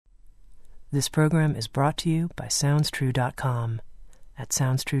This program is brought to you by SoundsTrue.com. At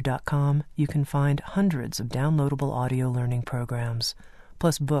SoundsTrue.com, you can find hundreds of downloadable audio learning programs,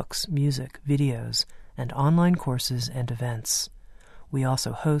 plus books, music, videos, and online courses and events. We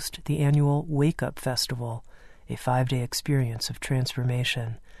also host the annual Wake Up Festival, a 5-day experience of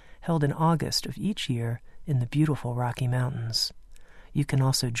transformation, held in August of each year in the beautiful Rocky Mountains. You can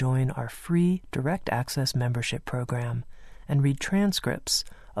also join our free direct access membership program and read transcripts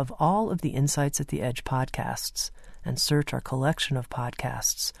of all of the Insights at the Edge podcasts and search our collection of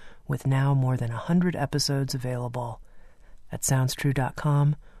podcasts with now more than 100 episodes available. At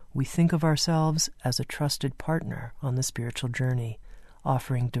SoundsTrue.com, we think of ourselves as a trusted partner on the spiritual journey,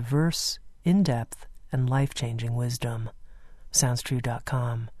 offering diverse, in-depth, and life-changing wisdom.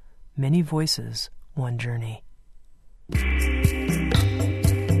 SoundsTrue.com. Many voices, one journey.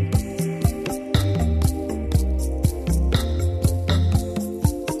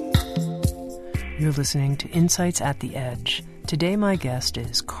 You're listening to Insights at the Edge. Today my guest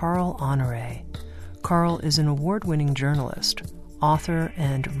is Carl Honoré. Carl is an award-winning journalist, author,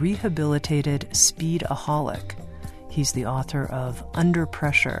 and rehabilitated speedaholic. He's the author of Under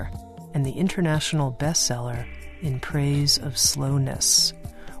Pressure and the international bestseller In Praise of Slowness,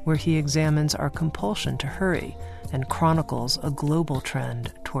 where he examines our compulsion to hurry and chronicles a global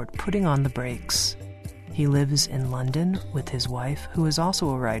trend toward putting on the brakes. He lives in London with his wife, who is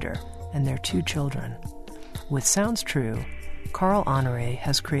also a writer, and their 2 children. With Sounds True, Carl Honoré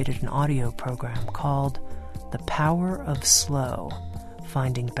has created an audio program called The Power of Slow,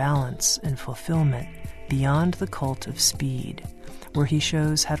 Finding Balance and Fulfillment Beyond the Cult of Speed, where he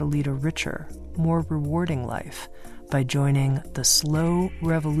shows how to lead a richer, more rewarding life by joining the slow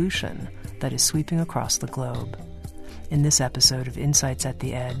revolution that is sweeping across the globe. In this episode of Insights at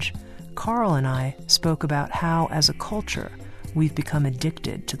the Edge, Carl and I spoke about how, as a culture, we've become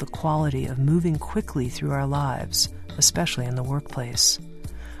addicted to the quality of moving quickly through our lives, especially in the workplace.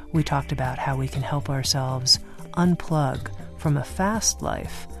 We talked about how we can help ourselves unplug from a fast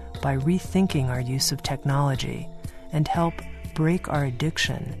life by rethinking our use of technology and help break our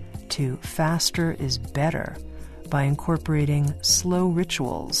addiction to faster is better by incorporating slow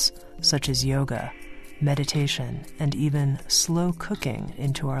rituals such as yoga, meditation, and even slow cooking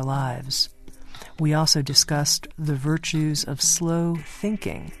into our lives. We also discussed the virtues of slow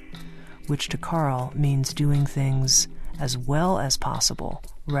thinking, which to Carl means doing things as well as possible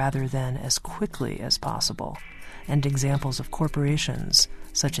rather than as quickly as possible, and examples of corporations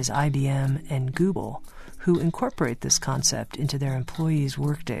such as IBM and Google who incorporate this concept into their employees'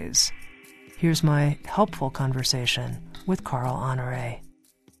 workdays. Here's my helpful conversation with Carl Honoré.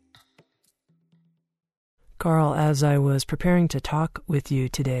 Carl, as I was preparing to talk with you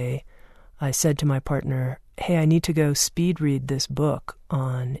today, I said to my partner, hey, I need to go speed read this book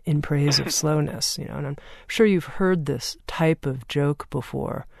on In Praise of Slowness. And I'm sure you've heard this type of joke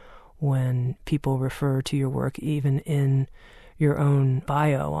before when people refer to your work, even in your own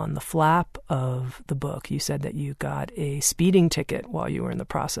bio on the flap of the book. You said that you got a speeding ticket while you were in the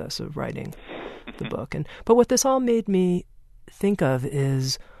process of writing the book. But what this all made me think of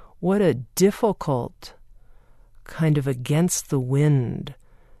is what a difficult kind of against the wind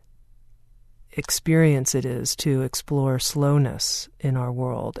experience it is to explore slowness in our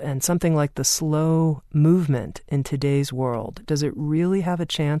world. And something like the slow movement in today's world, does it really have a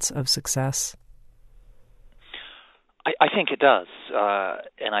chance of success? I think it does.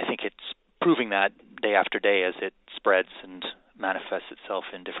 And I think it's proving that day after day as it spreads and manifests itself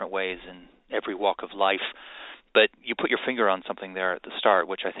in different ways in every walk of life. But you put your finger on something there at the start,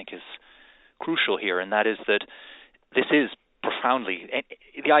 which I think is crucial here, and that is that this is profoundly,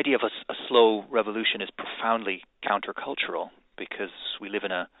 the idea of a slow revolution is profoundly countercultural because we live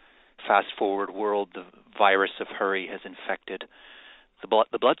in a fast-forward world. The virus of hurry has infected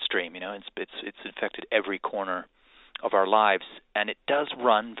the bloodstream. It's infected every corner of our lives, and it does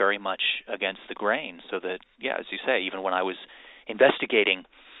run very much against the grain. So that, as you say, even when I was investigating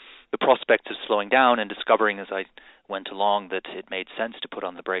the prospect of slowing down and discovering as I went along that it made sense to put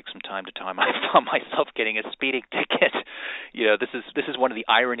on the brakes from time to time, I found myself getting a speeding ticket. This is one of the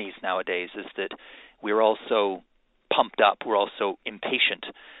ironies nowadays, is that we're all so pumped up, we're all so impatient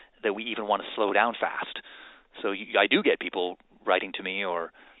that we even want to slow down fast. So I do get people writing to me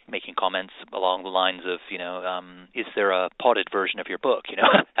or making comments along the lines of, is there a potted version of your book?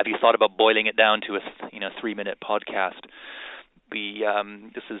 Have you thought about boiling it down to a 3-minute podcast?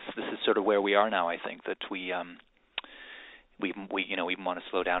 This is sort of where we are now. I think that we want to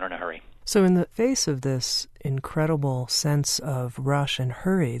slow down in a hurry. So in the face of this incredible sense of rush and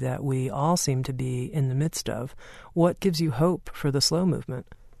hurry that we all seem to be in the midst of, what gives you hope for the slow movement?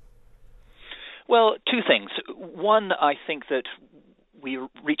 Well, two things. One, I think that we're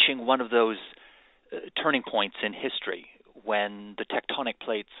reaching one of those turning points in history when the tectonic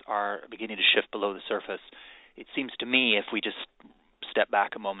plates are beginning to shift below the surface. It seems to me, if we just step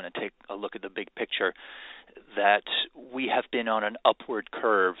back a moment and take a look at the big picture, that we have been on an upward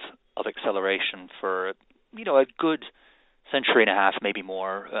curve of acceleration for, a good century and a half, maybe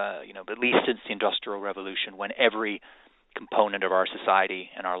more, but at least since the Industrial Revolution, when every component of our society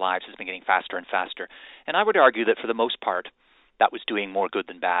and our lives has been getting faster and faster. And I would argue that for the most part, that was doing more good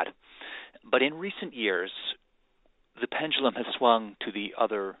than bad. But in recent years, the pendulum has swung to the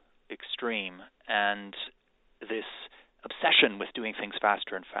other extreme, and this obsession with doing things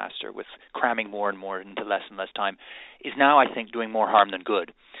faster and faster, with cramming more and more into less and less time, is now, I think, doing more harm than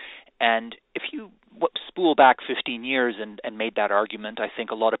good. And if you spool back 15 years and made that argument, I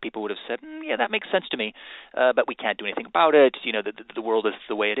think a lot of people would have said, yeah, that makes sense to me, but we can't do anything about it. The world is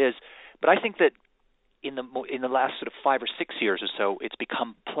the way it is. But I think that in the last sort of 5 or 6 years or so, it's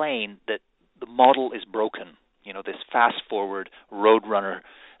become plain that the model is broken. This fast-forward, roadrunner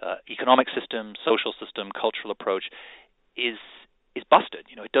economic system, social system, cultural approach is busted.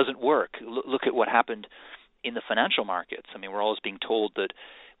 It doesn't work. Look at what happened in the financial markets. I mean, we're always being told that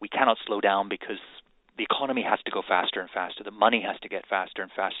we cannot slow down because the economy has to go faster and faster. The money has to get faster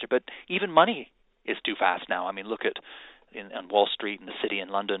and faster. But even money is too fast now. I mean, look at on Wall Street and the city in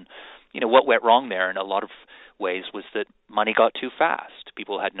London. What went wrong there in a lot of ways was that money got too fast.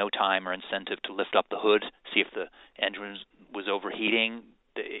 People had no time or incentive to lift up the hood, see if the engine was overheating.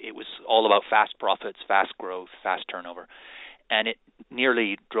 It was all about fast profits, fast growth, fast turnover. And it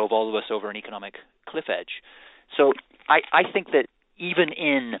nearly drove all of us over an economic cliff edge. So I think that even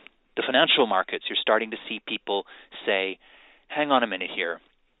in the financial markets, you're starting to see people say, hang on a minute here.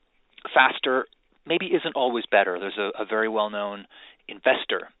 Faster maybe isn't always better. There's a very well-known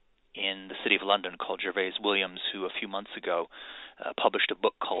investor in the city of London called Gervais Williams, who a few months ago published a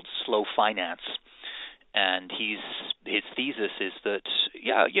book called Slow Finance. And his thesis is that,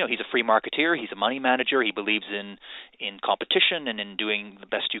 he's a free marketeer, he's a money manager, he believes in competition and in doing the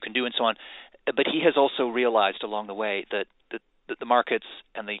best you can do and so on. But he has also realized along the way that the markets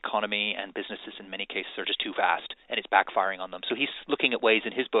and the economy and businesses in many cases are just too fast, and it's backfiring on them. So he's looking at ways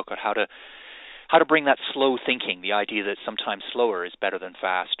in his book on how to bring that slow thinking, the idea that sometimes slower is better than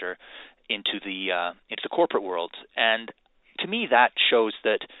faster, into the corporate world. And to me, that shows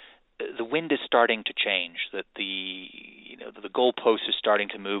that the wind is starting to change, that the goalpost is starting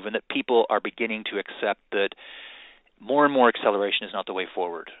to move, and that people are beginning to accept that more and more acceleration is not the way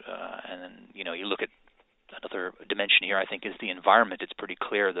forward. And then, you look at another dimension here, I think, is the environment. It's pretty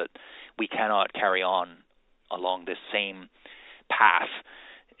clear that we cannot carry on along this same path.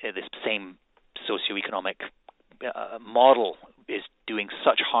 This same socioeconomic model is doing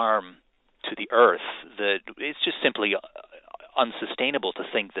such harm to the earth that it's just simply unsustainable to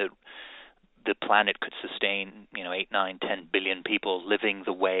think that the planet could sustain 8, 9, 10 billion people living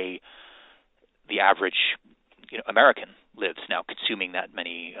the way the average American lives now, consuming that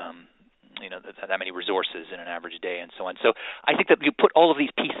many that many resources in an average day and so on. So I think that you put all of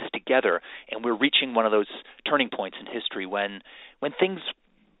these pieces together, and we're reaching one of those turning points in history when things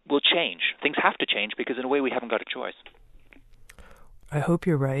will change. Things have to change because in a way we haven't got a choice. I hope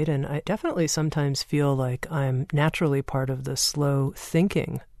you're right, and I definitely sometimes feel like I'm naturally part of the slow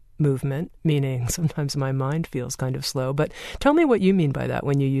thinking movement, meaning sometimes my mind feels kind of slow. But tell me what you mean by that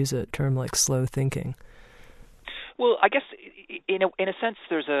when you use a term like slow thinking. Well, I guess in a sense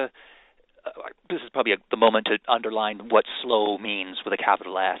there's this is probably the moment to underline what slow means with a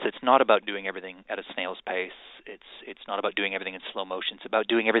capital S. It's not about doing everything at a snail's pace. It's not about doing everything in slow motion. It's about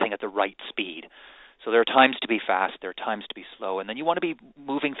doing everything at the right speed. So there are times to be fast, there are times to be slow, and then you want to be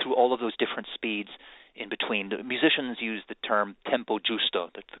moving through all of those different speeds in between. The musicians use the term tempo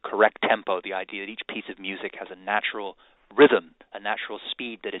giusto, the correct tempo, the idea that each piece of music has a natural rhythm, a natural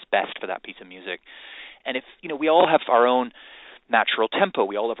speed that is best for that piece of music. And if, we all have our own natural tempo,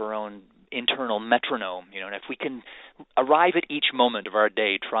 we all have our own internal metronome, and if we can arrive at each moment of our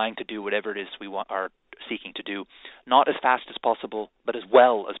day trying to do whatever it is we are seeking to do, not as fast as possible, but as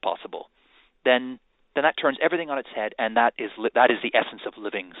well as possible, then that turns everything on its head, and that is the essence of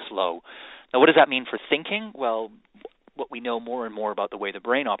living slow. Now, what does that mean for thinking? Well, what we know more and more about the way the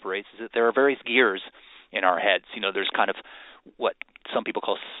brain operates is that there are various gears in our heads. There's kind of what some people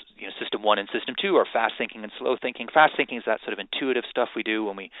call system 1 and system 2, or fast thinking and slow thinking. Fast thinking is that sort of intuitive stuff we do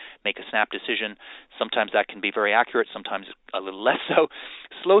when we make a snap decision. Sometimes that can be very accurate, sometimes a little less so.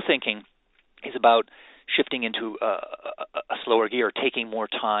 Slow thinking is about shifting into a slower gear, taking more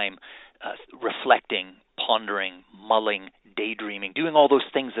time, reflecting, pondering, mulling, daydreaming, doing all those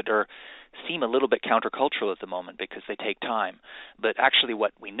things that seem a little bit countercultural at the moment because they take time. But actually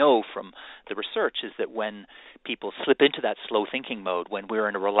what we know from the research is that when people slip into that slow thinking mode, when we're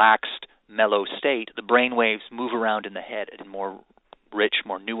in a relaxed, mellow state, the brain waves move around in the head in more rich,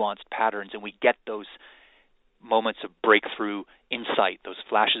 more nuanced patterns, and we get those moments of breakthrough insight, those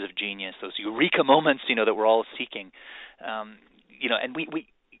flashes of genius, those eureka moments, that we're all seeking. And we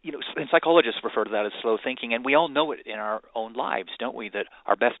and psychologists refer to that as slow thinking, and we all know it in our own lives, don't we, that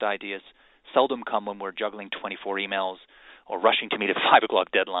our best ideas seldom come when we're juggling 24 emails or rushing to meet a 5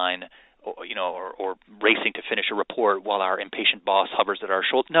 o'clock deadline or racing to finish a report while our impatient boss hovers at our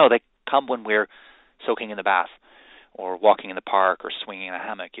shoulder. No, they come when we're soaking in the bath or walking in the park or swinging in a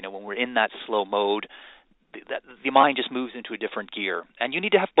hammock. When we're in that slow mode, the mind just moves into a different gear. And you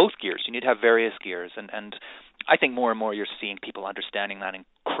need to have both gears. You need to have various gears. And I think more and more you're seeing people understanding that and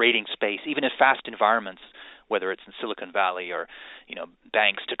creating space, even in fast environments, whether it's in Silicon Valley or,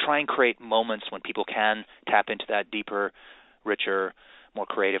 banks, to try and create moments when people can tap into that deeper, richer, more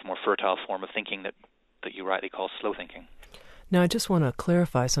creative, more fertile form of thinking that you rightly call slow thinking. Now, I just want to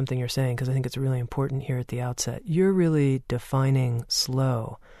clarify something you're saying because I think it's really important here at the outset. You're really defining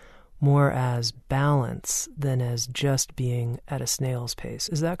slow more as balance than as just being at a snail's pace.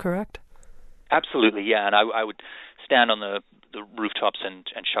 Is that correct? Absolutely, yeah. And I would stand on the rooftops and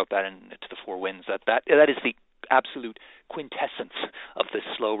shout that into the four winds. That is the absolute quintessence of this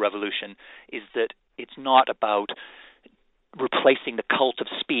slow revolution, is that it's not about replacing the cult of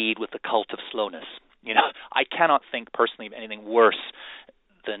speed with the cult of slowness. I cannot think personally of anything worse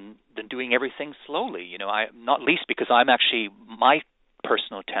than doing everything slowly. Not least because I'm actually, my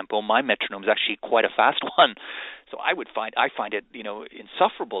personal tempo, my metronome is actually quite a fast one. So I find it,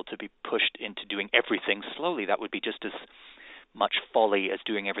 insufferable to be pushed into doing everything slowly. That would be just as much folly as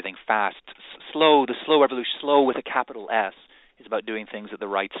doing everything fast. The slow revolution, slow with a capital S, is about doing things at the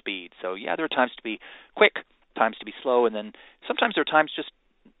right speed. So yeah, there are times to be quick, times to be slow, and then sometimes there are times just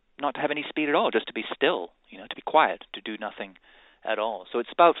not to have any speed at all, just to be still, to be quiet, to do nothing at all. So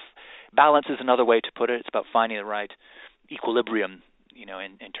it's about balance is another way to put it. It's about finding the right equilibrium,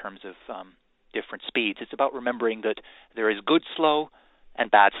 in terms of different speeds. It's about remembering that there is good slow and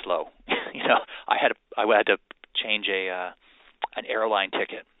bad slow. I had to change an airline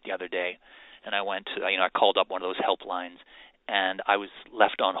ticket the other day, and I went to, I called up one of those helplines, and I was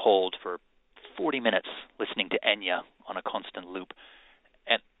left on hold for 40 minutes listening to Enya on a constant loop.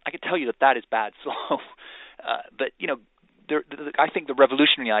 And I can tell you that is bad slow. But, I think the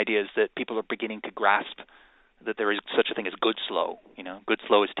revolutionary idea is that people are beginning to grasp that there is such a thing as good slow. Good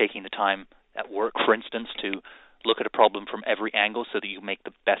slow is taking the time at work, for instance, to look at a problem from every angle so that you make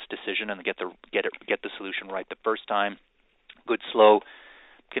the best decision and get the solution right the first time. Good slow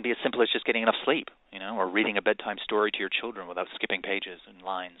can be as simple as just getting enough sleep, or reading a bedtime story to your children without skipping pages and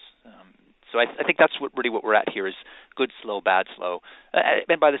lines. So I think that's what we're at here is good slow, bad slow,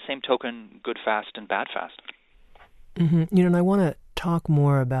 and by the same token, good fast and bad fast. Mm-hmm. And I want to talk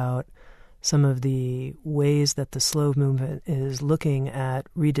more about some of the ways that the slow movement is looking at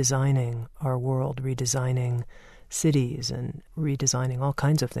redesigning our world, redesigning cities, and redesigning all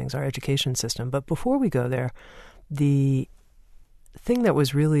kinds of things, our education system. But before we go there, the thing that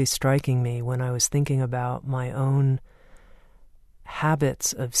was really striking me when I was thinking about my own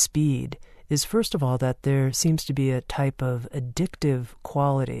habits of speed is, first of all, that there seems to be a type of addictive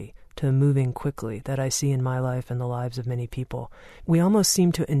quality to moving quickly that I see in my life and the lives of many people. We almost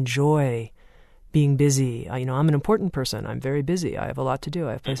seem to enjoy being busy. I'm an important person. I'm very busy. I have a lot to do.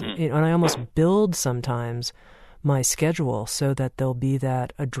 And I almost build sometimes my schedule so that there'll be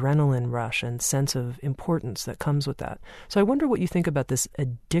that adrenaline rush and sense of importance that comes with that. So I wonder what you think about this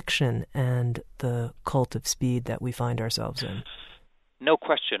addiction and the cult of speed that we find ourselves in. No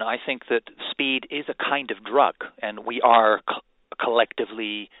question. I think that speed is a kind of drug, and we are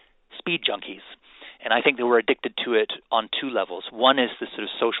collectively speed junkies. And I think that we're addicted to it on two levels. One is the sort of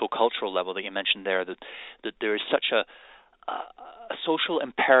social cultural level that you mentioned there, that there is such a social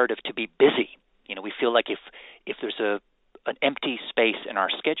imperative to be busy. We feel like if there's an empty space in our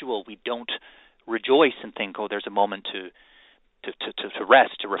schedule, we don't rejoice and think, oh, there's a moment to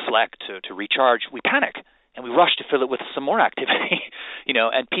rest, to reflect, to recharge. We panic. And we rush to fill it with some more activity,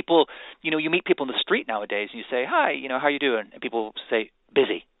 and people, you meet people in the street nowadays and you say, hi, how you doing? And people say,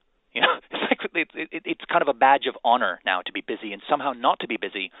 busy. It's kind of a badge of honor now to be busy, and somehow not to be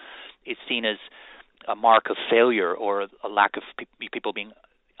busy is seen as a mark of failure or a lack of people being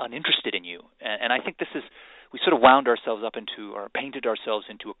uninterested in you. And I think we sort of wound ourselves up into, or painted ourselves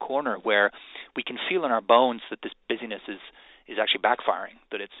into a corner where we can feel in our bones that this busyness is is actually backfiring,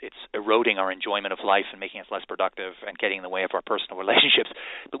 that it's eroding our enjoyment of life and making us less productive and getting in the way of our personal relationships.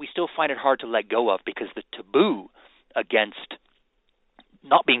 But we still find it hard to let go of because the taboo against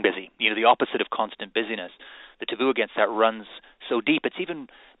not being busy, the opposite of constant busyness, the taboo against that runs so deep. It's even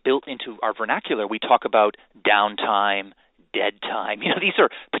built into our vernacular. We talk about downtime, dead time. These are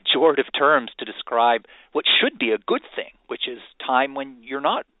pejorative terms to describe what should be a good thing, which is time when you're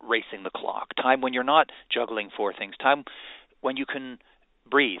not racing the clock, time when you're not juggling four things, time when you can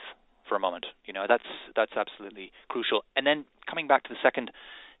breathe for a moment. That's absolutely crucial. And then coming back to the second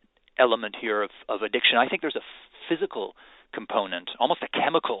element here of addiction, I think there's a physical component, almost a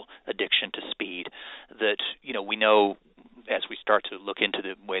chemical addiction to speed that, we know as we start to look into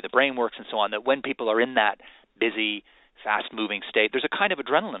the way the brain works and so on, that when people are in that busy, fast-moving state, there's a kind of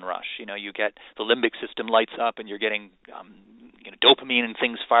adrenaline rush. You get the limbic system lights up, and you're getting dopamine and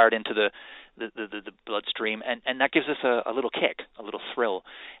things fired into the bloodstream, and that gives us a little kick, a little thrill,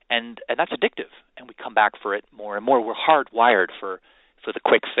 and that's addictive. And we come back for it more and more. We're hardwired for the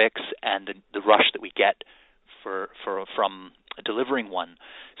quick fix and the rush that we get from delivering one.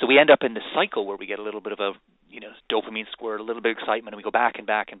 So we end up in this cycle where we get a little bit of a dopamine squirt, a little bit of excitement, and we go back and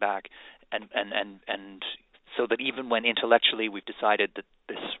back and back, and so that even when intellectually we've decided that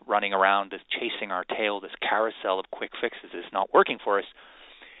this running around, this chasing our tail, this carousel of quick fixes is not working for us,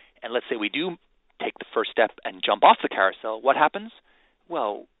 and let's say we do take the first step and jump off the carousel, what happens?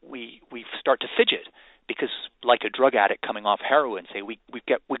 Well, we start to fidget because, like a drug addict coming off heroin, say we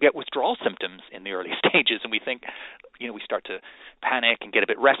get withdrawal symptoms in the early stages, and we think, we start to panic and get a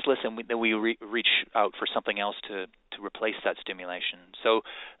bit restless, and then we reach out for something else to replace that stimulation. So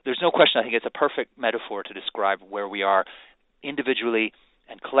there's no question. I think it's a perfect metaphor to describe where we are individually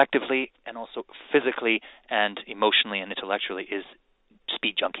and collectively, and also physically and emotionally and intellectually, is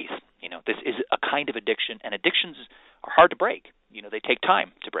speed junkies. This is a kind of addiction, and addictions are hard to break. They take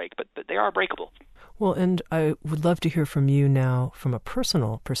time to break, but they are breakable. Well, and I would love to hear from you now from a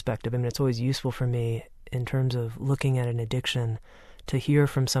personal perspective. I mean, it's always useful for me in terms of looking at an addiction to hear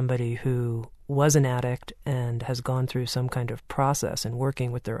from somebody who was an addict and has gone through some kind of process in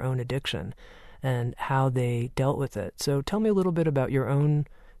working with their own addiction and how they dealt with it. So tell me a little bit about your own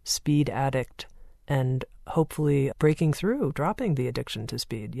speed addict and hopefully breaking through, dropping the addiction to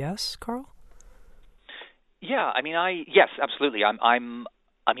speed. Yes, Carl? Yeah, yes, absolutely. I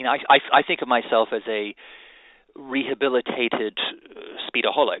think of myself as a rehabilitated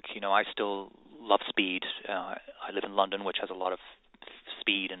speedaholic. I still love speed. I live in London, which has a lot of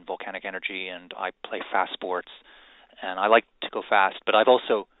speed and volcanic energy, and I play fast sports, and I like to go fast, but I've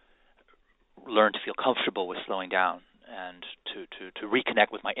also learned to feel comfortable with slowing down and to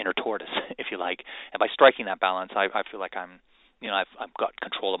reconnect with my inner tortoise, if you like. And by striking that balance, I feel like I've got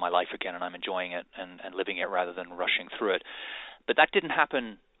control of my life again, and I'm enjoying it and living it rather than rushing through it. But that didn't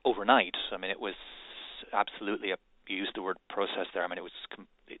happen overnight. It was absolutely you used the word process there.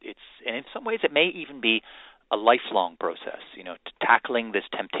 It's and in some ways it may even be a lifelong process. Tackling this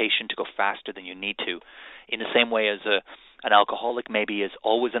temptation to go faster than you need to, in the same way as an alcoholic maybe is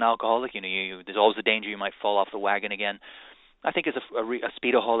always an alcoholic. There's always a danger you might fall off the wagon again. I think as a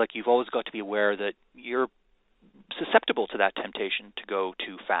speedaholic, you've always got to be aware that you're susceptible to that temptation to go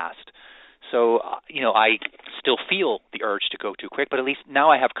too fast. So, I still feel the urge to go too quick, but at least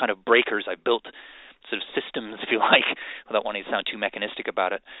now I have kind of breakers. I've built sort of systems, if you like, without wanting to sound too mechanistic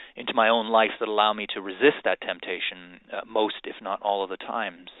about it, into my own life that allow me to resist that temptation most, if not all of the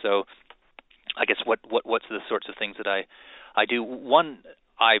time. So I guess what's the sorts of things that I do? One,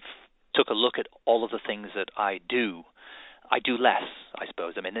 I've took a look at all of the things that I do. I do less, I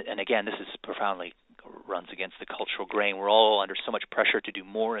suppose. And again, this is profoundly runs against the cultural grain. We're all under so much pressure to do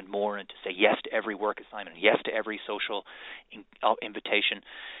more and more and to say yes to every work assignment, yes to every social invitation.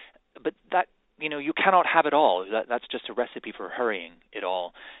 But that, you cannot have it all. That's just a recipe for hurrying it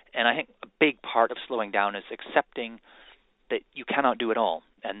all. And I think a big part of slowing down is accepting that you cannot do it all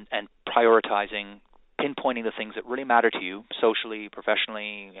and prioritizing, pinpointing the things that really matter to you socially,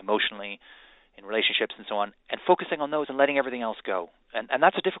 professionally, emotionally, in relationships and so on, and focusing on those and letting everything else go. And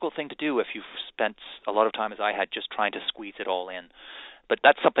that's a difficult thing to do if you've spent a lot of time, as I had, just trying to squeeze it all in. But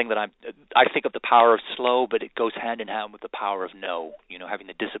that's something that I think of the power of slow, but it goes hand in hand with the power of no, having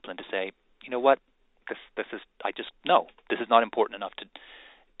the discipline to say, you know what, this is not important enough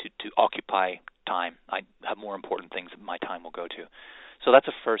to occupy time. I have more important things that my time will go to. So that's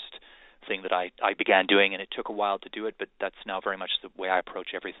a first thing that I began doing, and it took a while to do it, but that's now very much the way I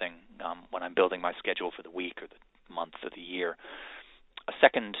approach everything when I'm building my schedule for the week or the month or the year. A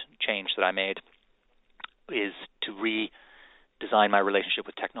second change that I made is to redesign my relationship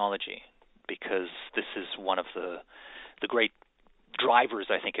with technology. because this is one of the great drivers,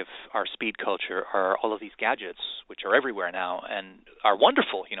 I think, of our speed culture are all of these gadgets, which are everywhere now and are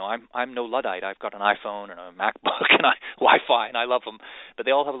wonderful. I'm no Luddite. I've got an iPhone and a MacBook and Wi-Fi, and I love them. But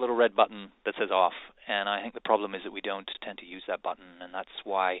they all have a little red button that says off. And I think the problem is that we don't tend to use that button, and that's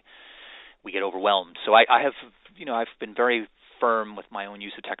why we get overwhelmed. So I have, I've been very firm with my own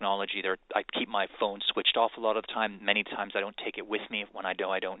use of technology. I keep my phone switched off a lot of the time. Many times I don't take it with me when I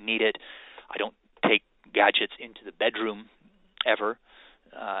know I don't need it. I don't take gadgets into the bedroom ever.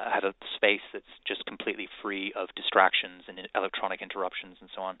 I have a space that's just completely free of distractions and electronic interruptions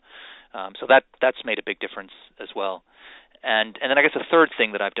and so on. So that's made a big difference as well. And then I guess a third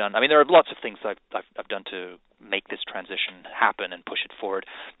thing that I've done, there are lots of things I've done to make this transition happen and push it forward,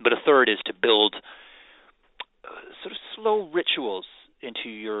 but a third is to build sort of slow rituals into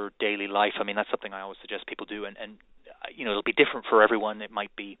your daily life. That's something I always suggest people do, and it'll be different for everyone. It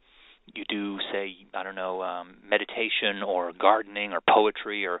might be you do, say, meditation or gardening or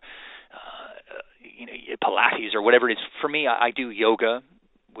poetry or Pilates or whatever it is. For me, I do yoga,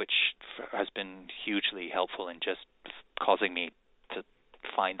 which has been hugely helpful in just causing me to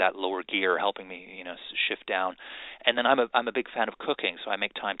find that lower gear, helping me, shift down. And then I'm a big fan of cooking, so I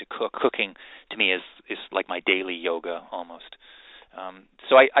make time to cook. Cooking to me is like my daily yoga almost.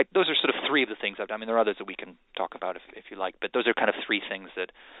 So those are sort of three of the things I've done. There are others that we can talk about if you like, but those are kind of three things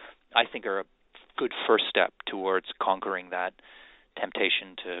that I think are a good first step towards conquering that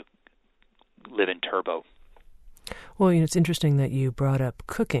temptation to live in turbo. Well, it's interesting that you brought up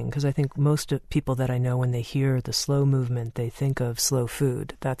cooking, because I think most of people that I know, when they hear the slow movement, they think of slow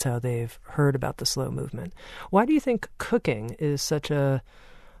food. That's how they've heard about the slow movement. Why do you think cooking is such a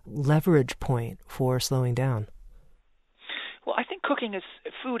leverage point for slowing down? Well, I think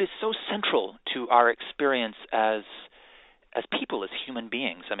food is so central to our experience as people, as human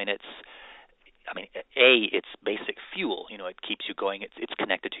beings. It's basic fuel. It keeps you going. It's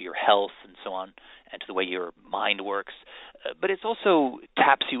connected to your health and so on, and to the way your mind works. But it's also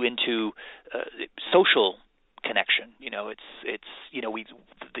taps you into social connection.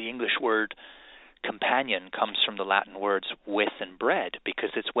 The English word companion comes from the Latin words with and bread, because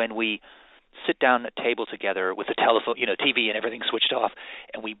it's when we sit down at a table together with the telephone, TV and everything switched off,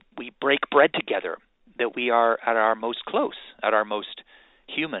 and we break bread together, that we are at our most close, at our most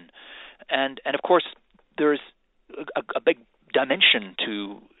human. And of course, there's a big dimension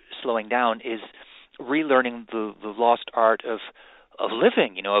to slowing down, is relearning the lost art of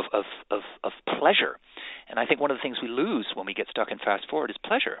living, of pleasure. And I think one of the things we lose when we get stuck in fast forward is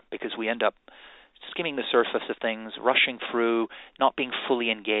pleasure, because we end up skimming the surface of things, rushing through, not being fully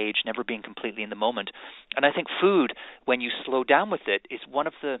engaged, never being completely in the moment. And I think food, when you slow down with it, is one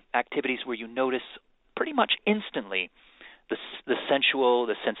of the activities where you notice pretty much instantly the sensual,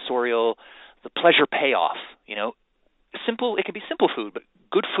 the sensorial, the pleasure payoff. Simple. It can be simple food, but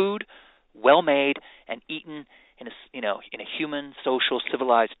good food, well made, and eaten in a human, social,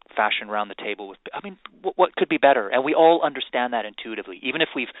 civilized fashion around the table. What could be better? And we all understand that intuitively, even if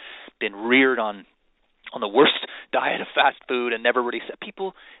we've been reared on the worst diet of fast food and never really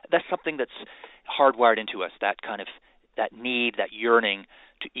people. That's something that's hardwired into us. That kind of that need, that yearning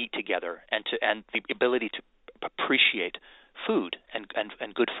to eat together, and the ability to appreciate food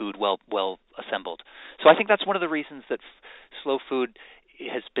and good food well assembled. So I think that's one of the reasons that slow food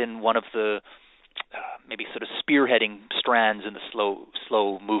has been one of the maybe sort of spearheading strands in the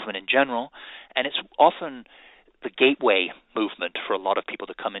slow movement in general, and it's often the gateway movement for a lot of people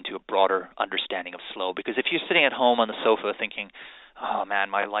to come into a broader understanding of slow. Because if you're sitting at home on the sofa thinking, oh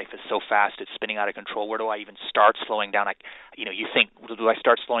man, my life is so fast, it's spinning out of control, where do I even start slowing down? You think, do I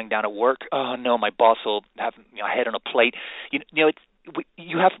start slowing down at work? Oh no, my boss will have a head on a plate.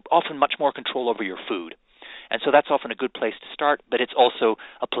 You have often much more control over your food. And so that's often a good place to start, but it's also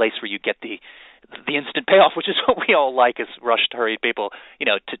a place where you get the instant payoff, which is what we all like as rushed, hurried people,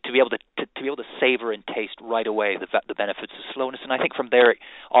 to be able to savor and taste right away the benefits of slowness. And I think from there,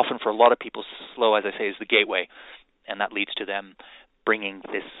 often for a lot of people, slow, as I say, is the gateway, and that leads to them bringing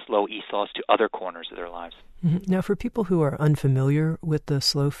this slow ethos to other corners of their lives. Mm-hmm. Now, for people who are unfamiliar with the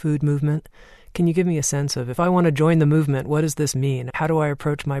slow food movement, can you give me a sense of, if I want to join the movement, what does this mean? How do I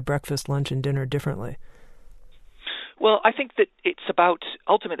approach my breakfast, lunch, and dinner differently? Well, I think that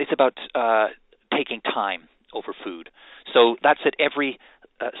ultimately it's about taking time over food. So that's at every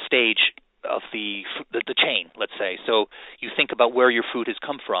stage of the chain, let's say. So you think about where your food has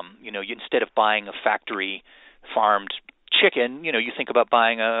come from. Instead of buying a factory farmed chicken, you think about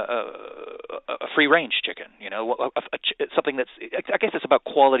buying a free-range chicken, something that's, I guess it's about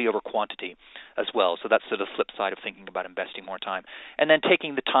quality over quantity as well. So that's sort of the flip side of thinking about investing more time. And then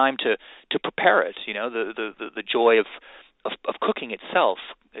taking the time to prepare it, the joy of cooking itself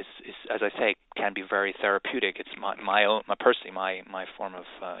is, as I say, can be very therapeutic. It's my form of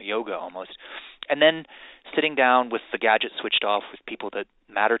yoga almost. And then sitting down with the gadget switched off with people that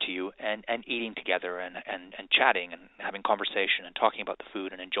matter to you and eating together and chatting and having conversation and talking about the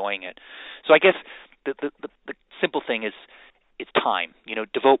food and enjoying it. So I guess the simple thing is time.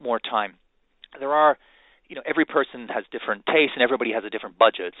 Devote more time. There are, every person has different tastes and everybody has a different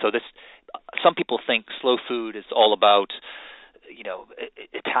budget. So some people think slow food is all about,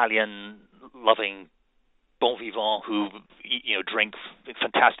 Italian loving bon vivant who, drink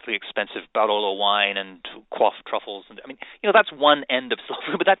fantastically expensive Barolo wine and quaff truffles. And that's one end of slow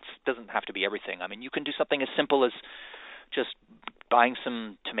food, but that doesn't have to be everything. You can do something as simple as just buying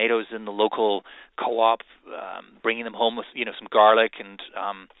some tomatoes in the local co-op, bringing them home with, some garlic and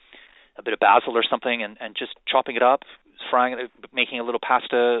a bit of basil or something, and just chopping it up, frying it, making a little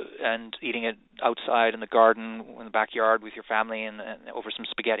pasta, and eating it outside in the garden, in the backyard with your family, and over some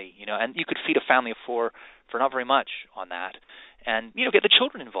spaghetti. And you could feed a family of four for not very much on that, and get the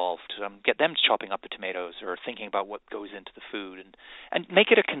children involved, get them chopping up the tomatoes or thinking about what goes into the food, and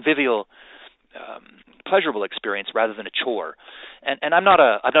make it a convivial, pleasurable experience rather than a chore. And I'm not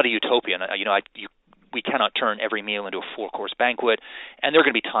a utopian. We cannot turn every meal into a 4-course banquet, and there are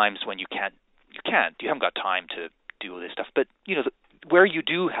going to be times when you haven't got time to do all this stuff. But where you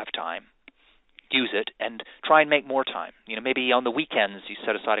do have time, use it and try and make more time. Maybe on the weekends you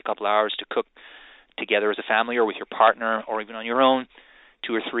set aside a couple hours to cook together as a family or with your partner or even on your own,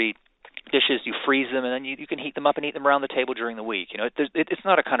 2 or 3 dishes. You freeze them and then you can heat them up and eat them around the table during the week. It's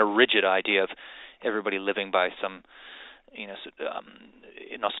not a kind of rigid idea of everybody living by some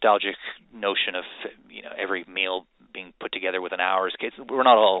nostalgic notion of every meal being put together with an hour's. We're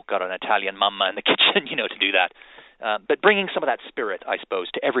not all got an Italian mamma in the kitchen, to do that. But bringing some of that spirit, I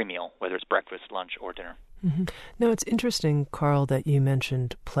suppose, to every meal, whether it's breakfast, lunch, or dinner. Mm-hmm. Now, it's interesting, Carl, that you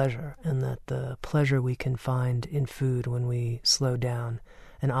mentioned pleasure and that the pleasure we can find in food when we slow down,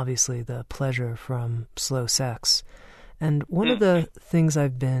 and obviously the pleasure from slow sex. And one of the things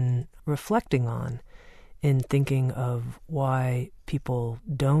I've been reflecting on in thinking of why people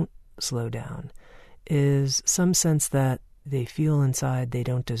don't slow down is some sense that they feel inside they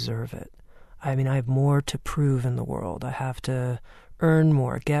don't deserve it. I have more to prove in the world. I have to earn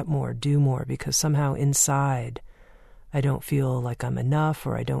more, get more, do more, because somehow inside I don't feel like I'm enough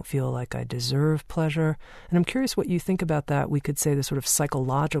or I don't feel like I deserve pleasure. And I'm curious what you think about that. We could say the sort of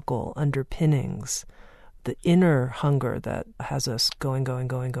psychological underpinnings, the inner hunger that has us going.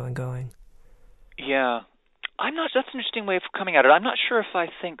 Yeah. That's an interesting way of coming at it. I'm not sure if I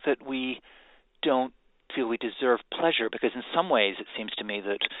think that we don't feel we deserve pleasure, because in some ways it seems to me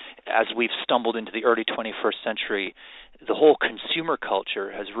that as we've stumbled into the early 21st century, the whole consumer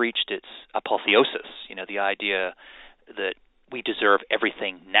culture has reached its apotheosis, the idea that we deserve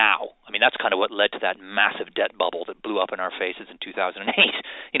everything now. That's kind of what led to that massive debt bubble that blew up in our faces in 2008.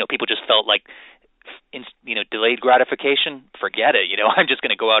 People just felt like, delayed gratification, forget it. I'm just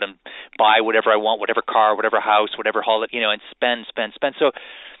going to go out and buy whatever I want, whatever car, whatever house, whatever holiday, and spend. So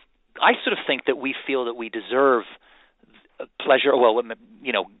I sort of think that we feel that we deserve pleasure,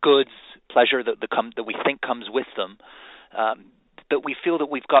 goods, pleasure that we think comes with them, but we feel that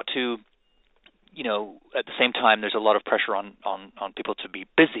we've got to, at the same time, there's a lot of pressure on people to be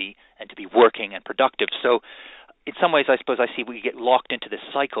busy and to be working and productive. So in some ways, I suppose I see we get locked into this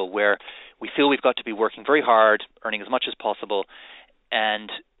cycle where we feel we've got to be working very hard, earning as much as possible,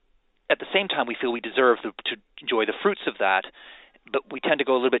 and at the same time, we feel we deserve to enjoy the fruits of that. But we tend to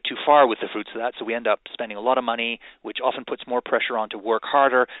go a little bit too far with the fruits of that, so we end up spending a lot of money, which often puts more pressure on to work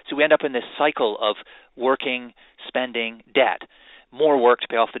harder. So we end up in this cycle of working, spending, debt, more work to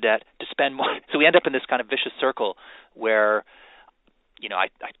pay off the debt, to spend more. So we end up in this kind of vicious circle where,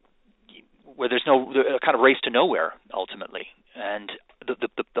 where there's a kind of race to nowhere ultimately. And the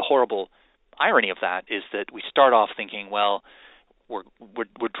horrible irony of that is that we start off thinking, well,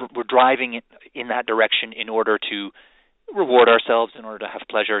 we're driving in that direction in order to reward ourselves, in order to have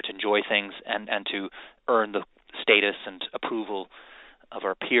pleasure, to enjoy things, and to earn the status and approval of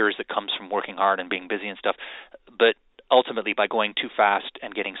our peers that comes from working hard and being busy and stuff. But ultimately, by going too fast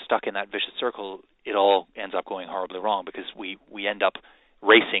and getting stuck in that vicious circle, it all ends up going horribly wrong, because we end up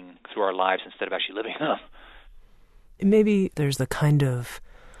racing through our lives instead of actually living them. Maybe there's the kind of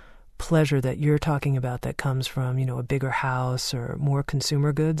pleasure that you're talking about that comes from, a bigger house or more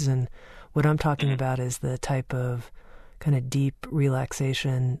consumer goods. And what I'm talking about is the type of kind of deep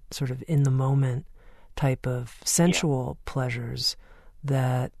relaxation, sort of in the moment type of sensual pleasures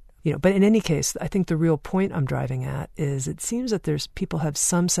that, but in any case, I think the real point I'm driving at is it seems that people have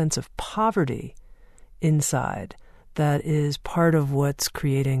some sense of poverty inside that is part of what's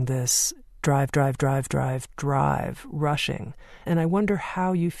creating this drive, rushing. And I wonder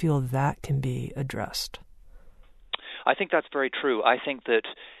how you feel that can be addressed. I think that's very true. I think that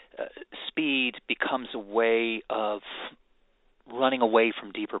speed becomes a way of running away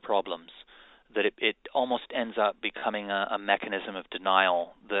from deeper problems, that it almost ends up becoming a mechanism of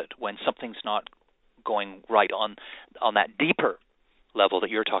denial, that when something's not going right on that deeper level that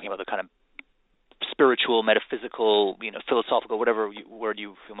you're talking about, the kind of spiritual, metaphysical, philosophical, whatever word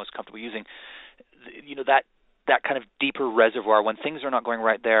you feel most comfortable using, that kind of deeper reservoir, when things are not going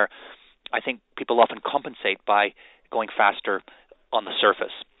right there, I think people often compensate by going faster on the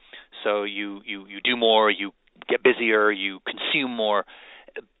surface. So you do more, you get busier, you consume more,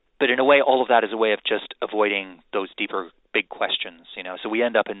 but in a way, all of that is a way of just avoiding those deeper, big questions. So we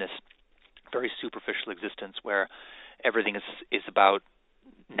end up in this very superficial existence where everything is about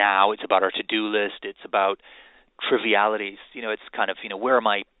now. It's about our to-do list. It's about trivialities. It's kind of, where are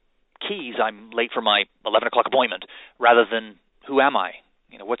my keys? I'm late for my 11 o'clock appointment, rather than who am I?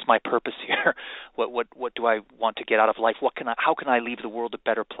 What's my purpose here? What do I want to get out of life? How can I leave the world a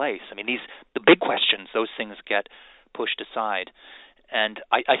better place? I mean, the big questions, those things get pushed aside. And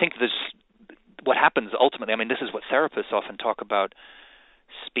I think what happens ultimately, this is what therapists often talk about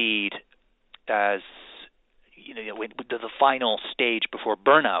speed as, the final stage before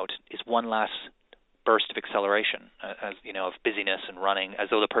burnout is one last burst of acceleration, of busyness and running, as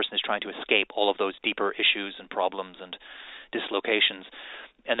though the person is trying to escape all of those deeper issues and problems and dislocations.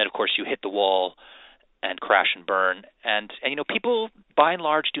 And then, of course, you hit the wall and crash and burn. And people, by and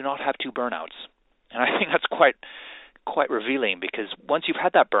large, do not have two burnouts. And I think that's quite revealing, because once you've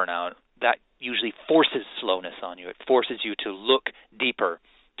had that burnout, that usually forces slowness on you. It forces you to look deeper,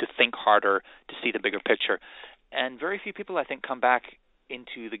 to think harder, to see the bigger picture. And very few people, I think, come back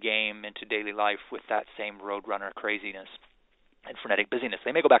into the game, into daily life with that same roadrunner craziness and frenetic busyness.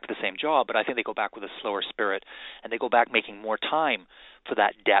 They may go back to the same job, but I think they go back with a slower spirit, and they go back making more time for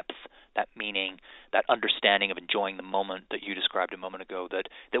that depth, that meaning, that understanding of enjoying the moment that you described a moment ago, that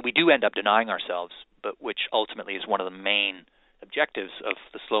we do end up denying ourselves, but which ultimately is one of the main objectives of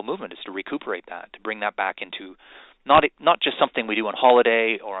the slow movement, is to recuperate that, to bring that back into not just something we do on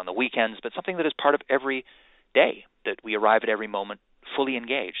holiday or on the weekends, but something that is part of every day, that we arrive at every moment fully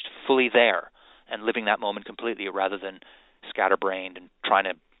engaged, fully there, and living that moment completely, rather than scatterbrained and trying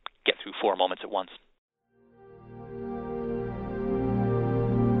to get through 4 moments at once.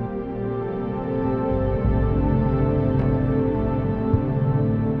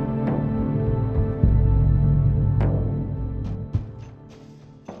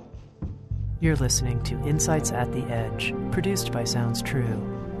 You're listening to Insights at the Edge, produced by Sounds True.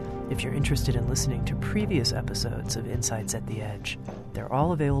 If you're interested in listening to previous episodes of Insights at the Edge, they're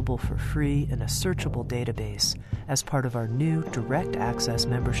all available for free in a searchable database as part of our new Direct Access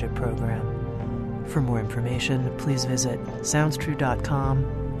membership program. For more information, please visit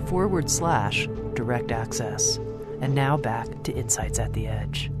soundstrue.com/direct access. And now back to Insights at the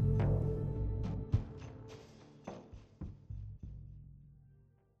Edge.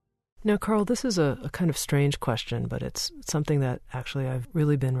 Now, Carl, this is a kind of strange question, but it's something that actually I've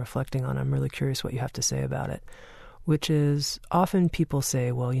really been reflecting on. I'm really curious what you have to say about it, which is often people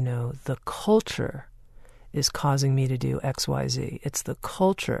say, well, the culture is causing me to do X, Y, Z. It's the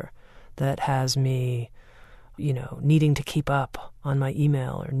culture that has me, needing to keep up on my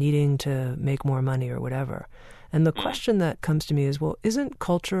email or needing to make more money or whatever. And the question that comes to me is, well, isn't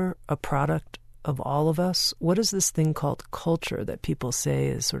culture a product of all of us? What is this thing called culture that people say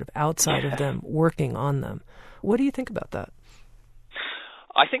is sort of outside of them, working on them? What do you think about that?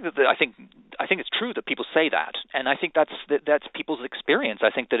 I think it's true that people say that, and I think that's people's experience.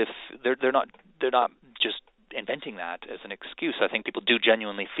 I think that if they're not just inventing that as an excuse. I think people do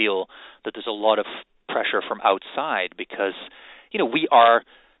genuinely feel that there's a lot of pressure from outside, because we are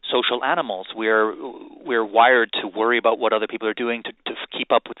social animals. We're wired to worry about what other people are doing, to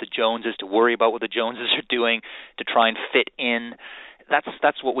keep up with the Joneses, to worry about what the Joneses are doing, to try and fit in.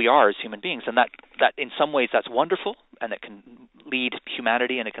 That's what we are as human beings, and that in some ways that's wonderful, and it can lead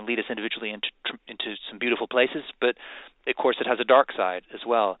humanity, and it can lead us individually into some beautiful places. But of course, it has a dark side as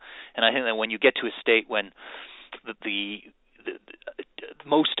well. And I think that when you get to a state when the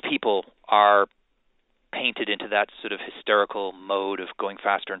most people are painted into that sort of hysterical mode of going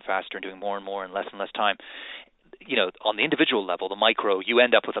faster and faster and doing more and more and less time, on the individual level, the micro, you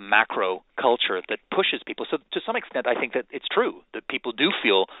end up with a macro culture that pushes people. So to some extent, I think that it's true that people do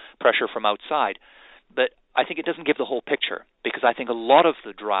feel pressure from outside, but I think it doesn't give the whole picture, because I think a lot of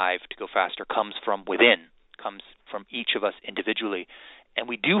the drive to go faster comes from within, comes from each of us individually, and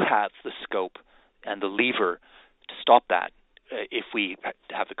we do have the scope and the lever to stop that if we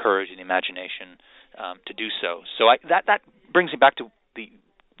have the courage and the imagination to do so. So that brings me back to the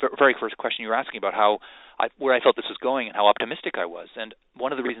very first question you were asking about where I felt this was going and how optimistic I was. And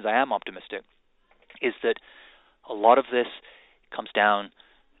one of the reasons I am optimistic is that a lot of this comes down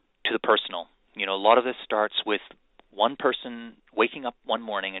to the personal. A lot of this starts with one person waking up one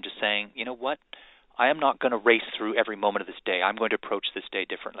morning and just saying, you know what, I am not going to race through every moment of this day. I'm going to approach this day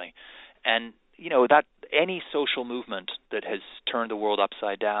differently. And that any social movement that has turned the world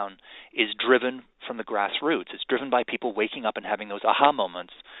upside down is driven from the grassroots. It's driven by people waking up and having those aha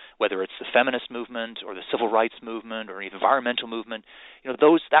moments, whether it's the feminist movement or the civil rights movement or the environmental movement.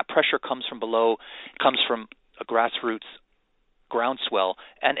 That pressure comes from below, comes from a grassroots groundswell,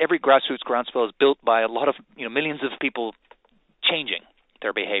 and every grassroots groundswell is built by a lot of millions of people changing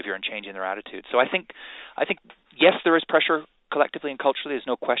their behavior and changing their attitudes. So I think yes, there is pressure collectively and culturally, there's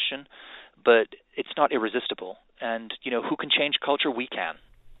no question, but it's not irresistible. And, who can change culture? We can.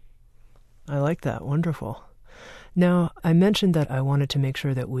 I like that. Wonderful. Now, I mentioned that I wanted to make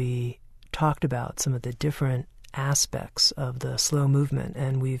sure that we talked about some of the different aspects of the slow movement,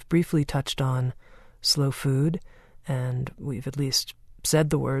 and we've briefly touched on slow food, and we've at least said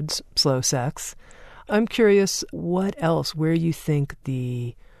the words slow sex. I'm curious where you think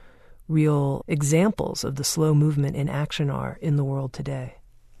the real examples of the slow movement in action are in the world today.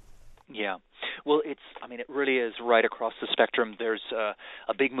 Yeah. Well, it really is right across the spectrum. There's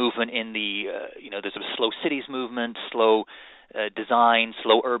a big movement in there's a slow cities movement, slow design,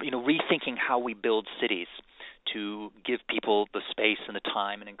 slow urban, rethinking how we build cities to give people the space and the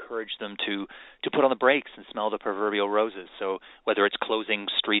time and encourage them to put on the brakes and smell the proverbial roses. So whether it's closing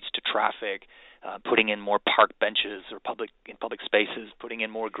streets to traffic, putting in more park benches or public spaces, putting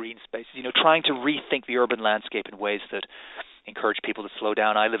in more green spaces, trying to rethink the urban landscape in ways that encourage people to slow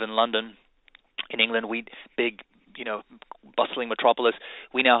down. I live in London. In England, big, bustling metropolis.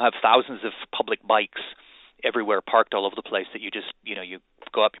 We now have thousands of public bikes everywhere parked all over the place that you just, you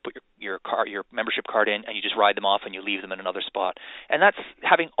go up, you put your membership card in, and you just ride them off and you leave them in another spot. And that's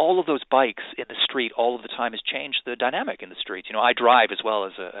having all of those bikes in the street all of the time has changed the dynamic in the streets. I drive as well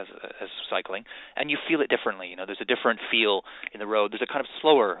as cycling, and you feel it differently. There's a different feel in the road. There's a kind of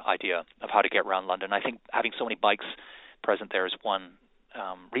slower idea of how to get around London. I think having so many bikes present there is one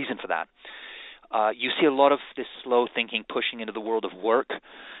reason for that. You see a lot of this slow thinking pushing into the world of work.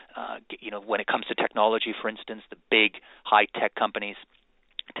 When it comes to technology, for instance, the big high-tech companies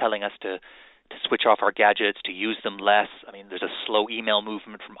telling us to switch off our gadgets, to use them less. There's a slow email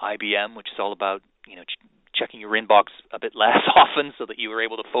movement from IBM, which is all about, checking your inbox a bit less often so that you are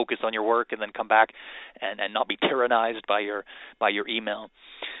able to focus on your work and then come back and not be tyrannized by your email.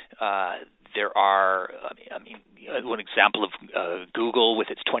 There are, one example of Google with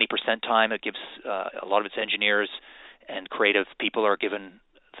its 20% time. It gives a lot of its engineers and creative people are given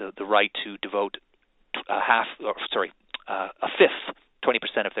the right to devote a fifth,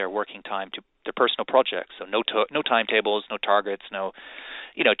 20% of their working time to their personal projects. So no timetables, no targets,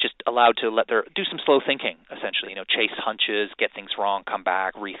 just allowed to do some slow thinking, essentially. Chase hunches, get things wrong, come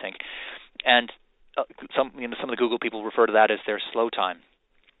back, rethink. And some of the Google people refer to that as their slow time.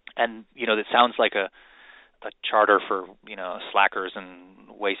 And that sounds like a charter for slackers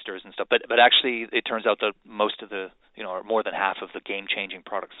and wasters and stuff, but actually it turns out that most of the or more than half of the game-changing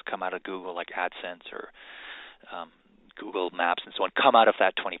products come out of Google, like AdSense or Google Maps and so on, come out of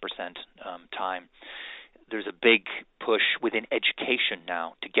that 20% time. There's a big push within education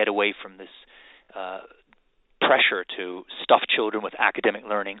now to get away from this pressure to stuff children with academic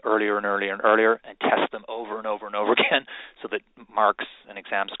learning earlier and earlier and earlier and test them over and over and over again so that marks and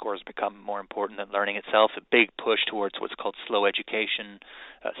exam scores become more important than learning itself. A big push towards what's called slow education,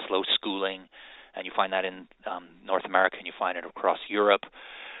 slow schooling, and you find that in North America and you find it across Europe.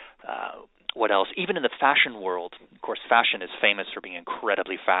 What else? Even in the fashion world, of course, fashion is famous for being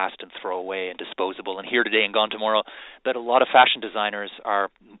incredibly fast and throwaway and disposable and here today and gone tomorrow, but a lot of fashion designers are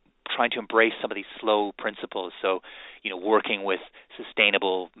trying to embrace some of these slow principles. So, working with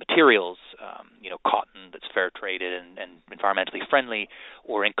sustainable materials, cotton that's fair traded and environmentally friendly,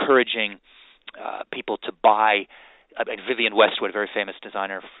 or encouraging people to buy. Vivienne Westwood, a very famous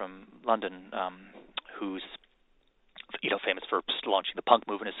designer from London, who's famous for launching the punk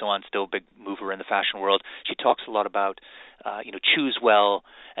movement and so on, still a big mover in the fashion world. She talks a lot about, choose well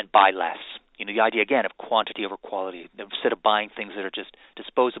and buy less. The idea, again, of quantity over quality. Instead of buying things that are just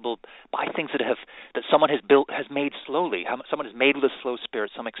disposable, buy things that someone has made slowly. Someone has made with a slow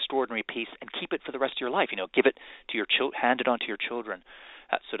spirit, some extraordinary piece, and keep it for the rest of your life. Give it to your hand it on to your children,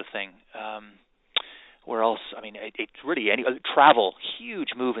 that sort of thing. Where else? It's really travel. Huge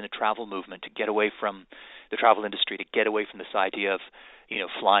move in the travel movement to get away from the travel industry, to get away from this idea of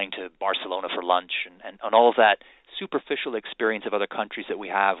flying to Barcelona for lunch and all of that superficial experience of other countries that we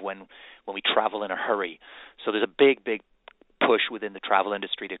have when we travel in a hurry. So there's a big push within the travel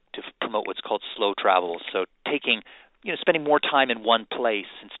industry to promote what's called slow travel. So spending more time in one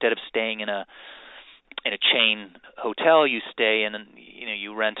place instead of staying in a chain hotel. You stay in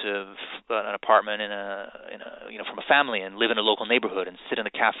you rent an apartment in a from a family and live in a local neighborhood and sit in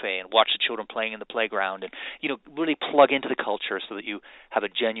a cafe and watch the children playing in the playground and really plug into the culture so that you have a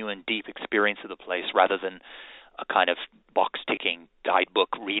genuine deep experience of the place rather than a kind of box-ticking, guidebook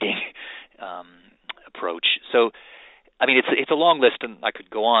reading approach. So, it's a long list, and I could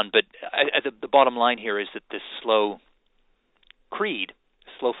go on, but the bottom line here is that this slow creed,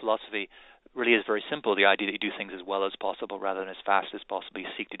 slow philosophy, really is very simple. The idea that you do things as well as possible rather than as fast as possible. You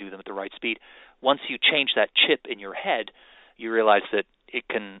seek to do them at the right speed. Once you change that chip in your head, you realize that it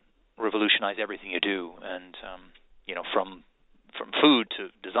can revolutionize everything you do, and from food to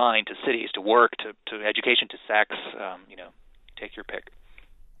design to cities to work to education to sex, take your pick.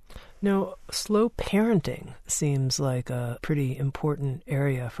 Now, slow parenting seems like a pretty important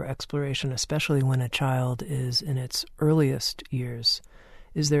area for exploration, especially when a child is in its earliest years.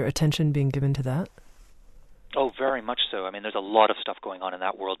 Is there attention being given to that? Oh, very much so. There's a lot of stuff going on in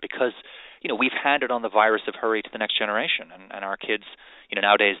that world because, we've handed on the virus of hurry to the next generation. And our kids,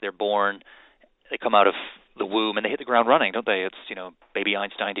 nowadays they're born, they come out of the womb and they hit the ground running, don't they? It's, Baby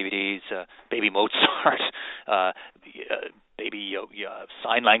Einstein DVDs, Baby Mozart, baby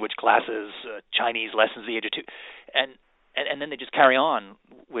sign language classes, Chinese lessons at the age of 2. And then they just carry on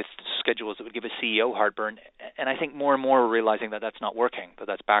with schedules that would give a CEO heartburn. And I think more and more we're realizing that that's not working, that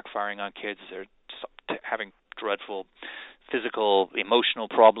that's backfiring on kids. They're having dreadful physical, emotional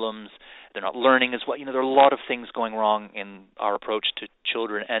problems. They're not learning as well. There are a lot of things going wrong in our approach to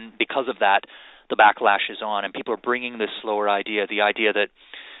children. And because of that, the backlash is on. And people are bringing this slower idea, the idea that,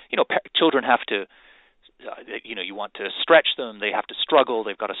 children have to, you want to stretch them, they have to struggle,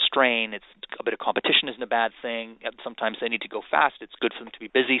 they've got to strain, it's a bit of competition isn't a bad thing, sometimes they need to go fast, it's good for them to be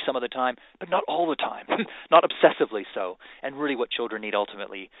busy some of the time, but not all the time, not obsessively so. And really what children need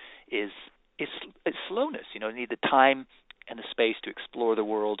ultimately is slowness. They need the time and the space to explore the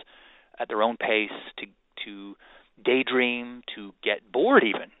world at their own pace, to daydream, to get bored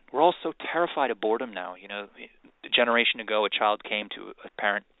even. We're all so terrified of boredom now. A generation ago a child came to a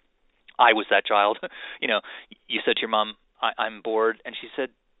parent, I was that child. You said to your mom, I'm bored. And she said,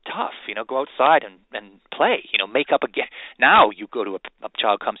 tough, go outside and play, make up again. Now you go to a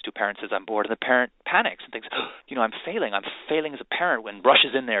child comes to a parent and says, I'm bored. And the parent panics and thinks, I'm failing as a parent, when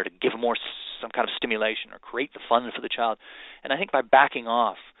rushes in there to give more some kind of stimulation or create the fun for the child. And I think by backing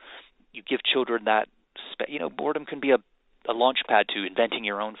off, you give children that, boredom can be a launch pad to inventing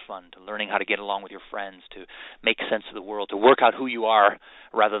your own fun, to learning how to get along with your friends, to make sense of the world, to work out who you are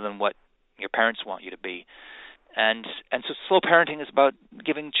rather than what your parents want you to be. And so slow parenting is about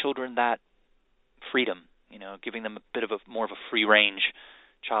giving children that freedom, giving them a bit of more of a free range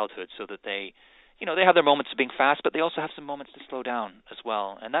childhood so that they have their moments of being fast, but they also have some moments to slow down as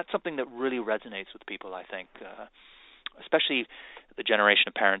well. And that's something that really resonates with people, I think, especially the generation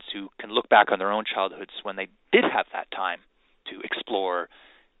of parents who can look back on their own childhoods when they did have that time to explore,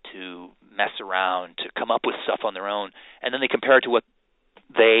 to mess around, to come up with stuff on their own, and then they compare it to what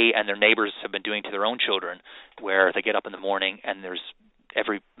they and their neighbors have been doing to their own children, where they get up in the morning and there's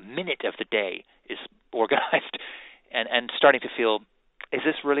every minute of the day is organized, and starting to feel, is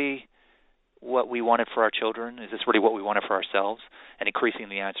this really what we wanted for our children? Is this really what we wanted for ourselves? And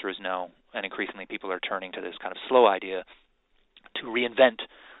increasingly the answer is no, and increasingly people are turning to this kind of slow idea to reinvent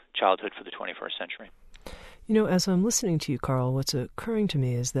childhood for the 21st century. As I'm listening to you, Carl, what's occurring to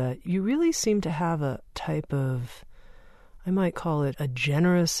me is that you really seem to have a type of, I might call it a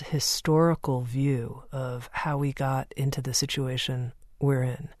generous historical view of how we got into the situation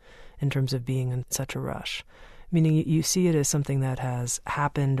we're in terms of being in such a rush. Meaning you see it as something that has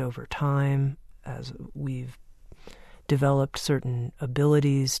happened over time as we've developed certain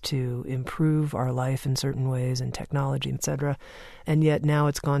abilities to improve our life in certain ways and technology, etc. And yet now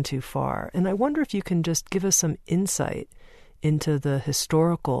it's gone too far. And I wonder if you can just give us some insight into the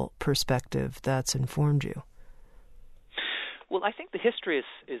historical perspective that's informed you. Well, I think the history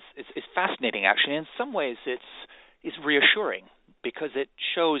is fascinating, actually. In some ways, it's reassuring because it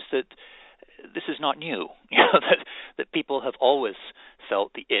shows that this is not new. That people have always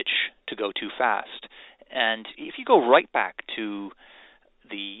felt the itch to go too fast. And if you go right back to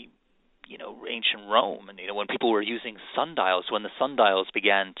the ancient Rome, and when people were using sundials, when the sundials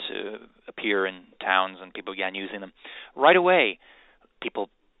began to appear in towns and people began using them, right away people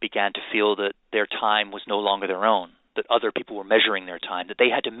began to feel that their time was no longer their own, that other people were measuring their time, that they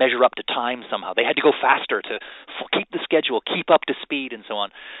had to measure up to time somehow. They had to go faster to keep the schedule, keep up to speed, and so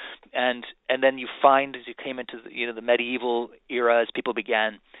on. And then you find, as you came into the medieval era, as people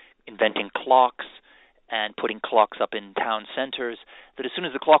began inventing clocks and putting clocks up in town centers, that as soon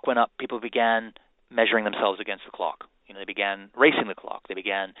as the clock went up, people began measuring themselves against the clock. They began racing the clock. They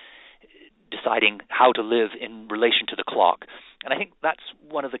began deciding how to live in relation to the clock. And I think that's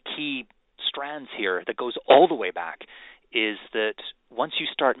one of the key strands here that goes all the way back, is that once you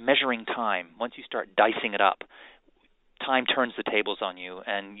start measuring time, once you start dicing it up, time turns the tables on you,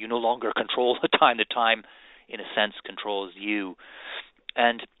 and you no longer control the time. The time, in a sense, controls you.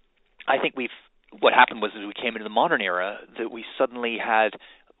 And I think what happened was, as we came into the modern era, that we suddenly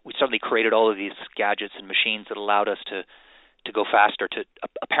created all of these gadgets and machines that allowed us to go faster, to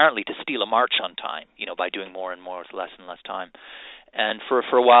apparently to steal a march on time, by doing more and more with less and less time. And for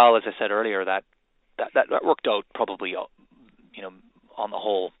a while, as I said earlier, that worked out probably, on the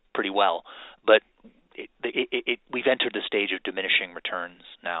whole, pretty well. But we've entered the stage of diminishing returns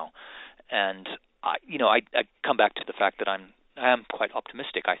now, and I come back to the fact that I am quite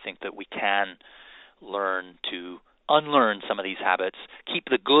optimistic. I think that we can learn to unlearn some of these habits, keep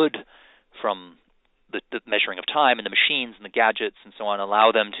the good from the measuring of time and the machines and the gadgets and so on,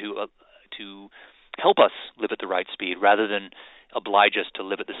 allow them to help us live at the right speed rather than oblige us to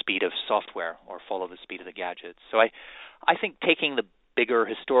live at the speed of software or follow the speed of the gadgets. So I think taking the bigger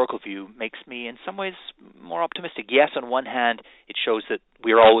historical view makes me in some ways more optimistic. Yes, on one hand, it shows that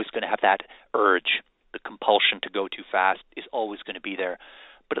we're always going to have that urge, the compulsion to go too fast is always going to be there.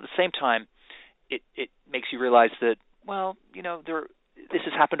 But at the same time, it makes you realize that, this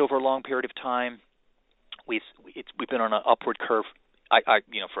has happened over a long period of time. We've been on an upward curve,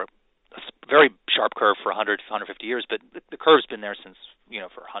 for a very sharp curve for 100, 150 years, but the curve's been there since,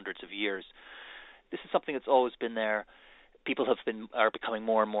 for hundreds of years. This is something that's always been there. People are becoming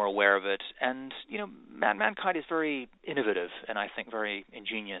more and more aware of it, and mankind is very innovative and I think very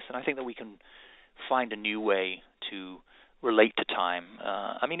ingenious, and I think that we can find a new way to relate to time.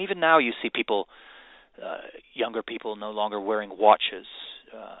 Even now you see people, younger people, no longer wearing watches.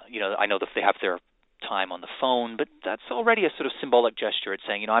 I know that they have their time on the phone, but that's already a sort of symbolic gesture. It's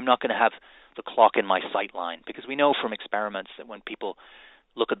saying, I'm not going to have the clock in my sight line, because we know from experiments that when people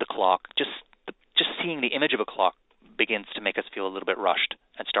look at the clock, just seeing the image of a clock begins to make us feel a little bit rushed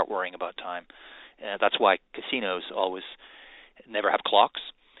and start worrying about time. That's why casinos always never have clocks,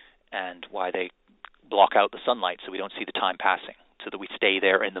 and why they block out the sunlight so we don't see the time passing, so that we stay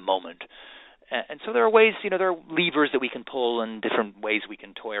there in the moment. And so there are ways, there are levers that we can pull and different ways we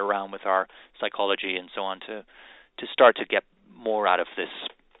can toy around with our psychology and so on to start to get more out of this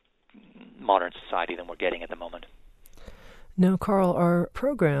modern society than we're getting at the moment. Now, Carl, our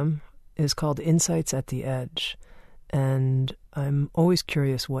program is called Insights at the Edge, and I'm always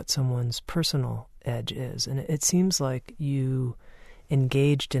curious what someone's personal edge is. And it seems like you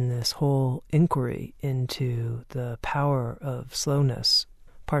engaged in this whole inquiry into the power of slowness,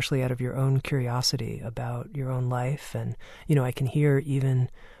 partially out of your own curiosity about your own life. And, I can hear even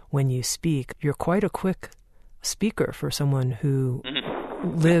when you speak, you're quite a quick speaker for someone who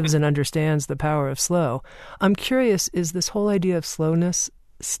lives and understands the power of slow. I'm curious, is this whole idea of slowness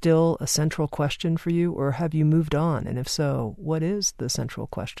still a central question for you, or have you moved on? And if so, what is the central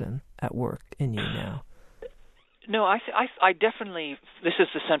question at work in you now? No, I definitely, this is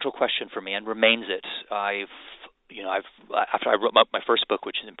the central question for me and remains it. After I wrote my first book,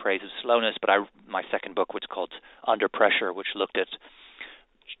 which is In Praise of Slowness, but my second book, which is called Under Pressure, which looked at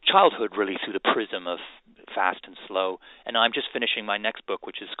childhood really through the prism of fast and slow. And I'm just finishing my next book,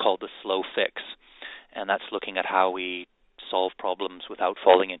 which is called The Slow Fix, and that's looking at how we solve problems without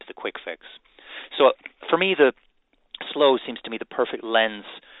falling into the quick fix. So for me, the slow seems to me the perfect lens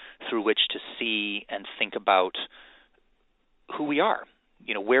through which to see and think about who we are,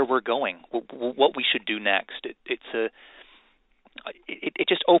 where we're going, what we should do next. It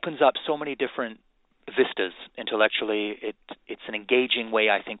just opens up so many different vistas intellectually. It's an engaging way,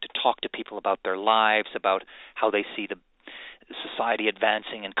 I think, to talk to people about their lives, about how they see the society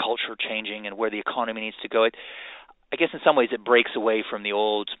advancing and culture changing and where the economy needs to go. I guess in some ways it breaks away from the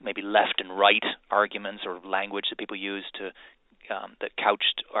old maybe left and right arguments or language that people use that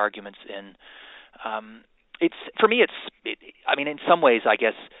couched arguments in. In some ways, I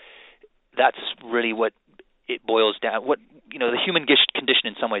guess that's really what it boils down. What the human condition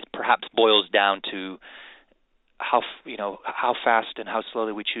in some ways perhaps boils down to how fast and how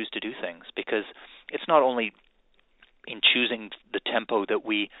slowly we choose to do things, because it's not only in choosing the tempo that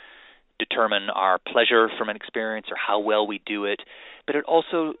we determine our pleasure from an experience or how well we do it, but it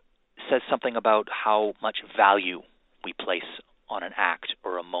also says something about how much value we place on an act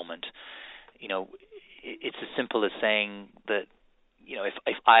or a moment. It's as simple as saying that,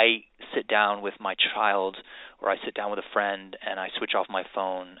 if I sit down with my child or I sit down with a friend and I switch off my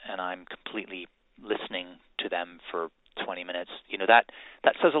phone and I'm completely listening to them for 20 minutes,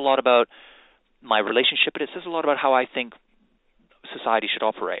 that says a lot about my relationship, but it says a lot about how I think society should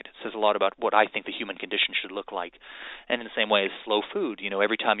operate. It says a lot about what I think the human condition should look like. And in the same way as slow food,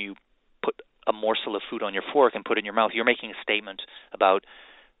 every time you put a morsel of food on your fork and put it in your mouth, you're making a statement about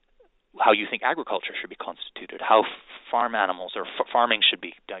how you think agriculture should be constituted, how farm animals or farming should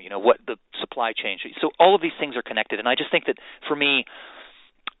be done, what the supply chain should be. So all of these things are connected, and I just think that for me,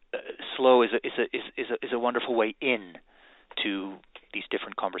 slow is a wonderful way in to these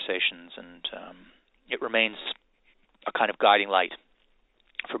different conversations, and it remains a kind of guiding light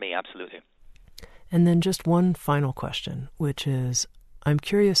for me, absolutely. And then just one final question, which is, I'm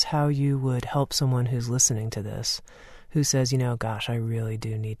curious how you would help someone who's listening to this, who says, gosh, I really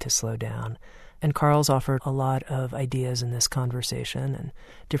do need to slow down. And Carl's offered a lot of ideas in this conversation and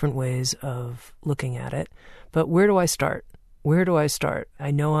different ways of looking at it. But where do I start? Where do I start?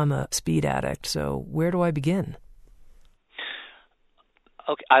 I know I'm a speed addict, so where do I begin?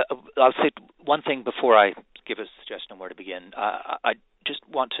 Okay, I'll say one thing before I give a suggestion on where to begin. I just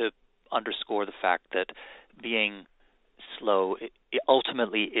want to underscore the fact that being slow it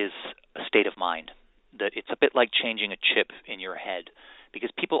ultimately is a state of mind, that it's a bit like changing a chip in your head, because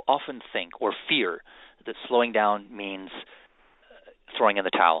people often think or fear that slowing down means throwing in the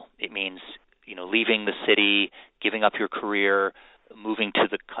towel. It means, leaving the city, giving up your career, moving to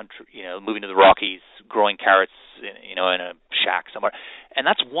the country, moving to the Rockies, growing carrots, in a shack somewhere. And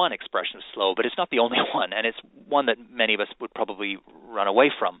that's one expression of slow, but it's not the only one, and it's one that many of us would probably run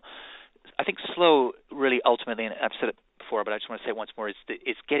away from. I think slow really ultimately, and I've said it before, but I just want to say it once more,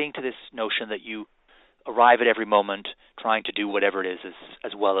 it's getting to this notion that you arrive at every moment trying to do whatever it is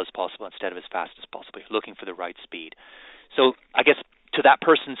as well as possible instead of as fast as possible. You're looking for the right speed. So I guess to that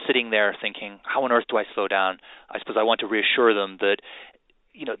person sitting there thinking, how on earth do I slow down? I suppose I want to reassure them that,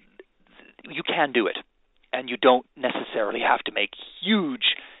 you can do it, and you don't necessarily have to make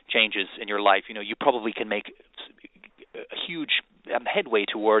huge changes in your life. You probably can make a huge headway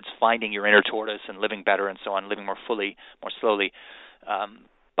towards finding your inner tortoise and living better and so on, living more fully, more slowly,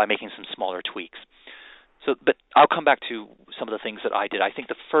 by making some smaller tweaks. So, but I'll come back to some of the things that I did. I think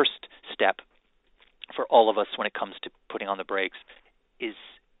the first step for all of us when it comes to putting on the brakes is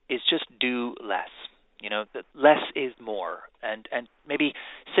just do less. That less is more, and maybe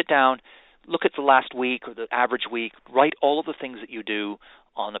sit down, look at the last week or the average week, write all of the things that you do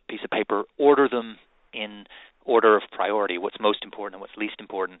on a piece of paper, order them in order of priority, what's most important and what's least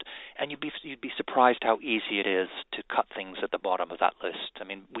important, and you'd be surprised how easy it is to cut things at the bottom of that list. I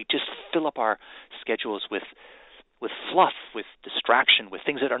mean, we just fill up our schedules with fluff, with distraction, with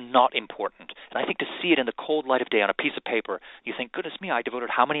things that are not important. And I think to see it in the cold light of day on a piece of paper, you think, goodness me, I devoted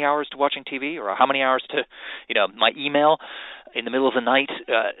how many hours to watching TV, or how many hours to, my email in the middle of the night,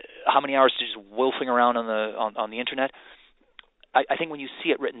 how many hours to just wolfing around on the internet. I think when you see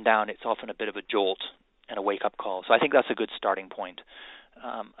it written down, it's often a bit of a jolt and a wake-up call. So I think that's a good starting point.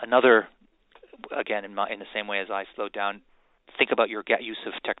 Another, again, in the same way as I slowed down, think about your use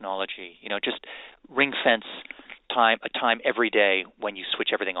of technology. Just ring fence a time every day when you switch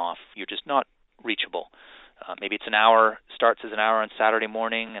everything off. You're just not reachable. Maybe it's an hour, starts as an hour on Saturday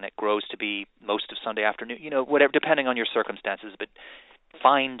morning, and it grows to be most of Sunday afternoon. Whatever, depending on your circumstances. But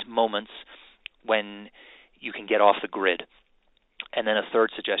find moments when you can get off the grid. And then a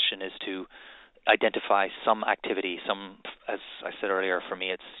third suggestion is to identify some activity, as I said earlier, for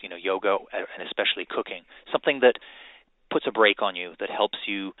me it's yoga and especially cooking, something that puts a brake on you, that helps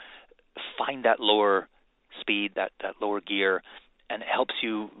you find that lower speed, that lower gear, and helps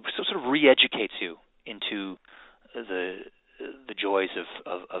you, sort of re-educates you into the joys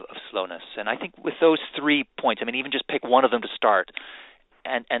of slowness. And I think with those 3 points, even just pick one of them to start,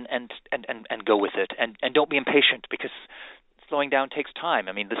 and go with it, and don't be impatient, because slowing down takes time.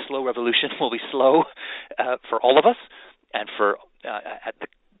 The slow revolution will be slow for all of us, and for at the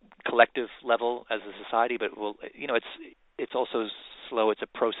collective level as a society. But it's also slow. It's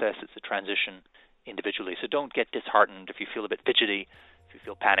a process. It's a transition individually. So don't get disheartened if you feel a bit fidgety, if you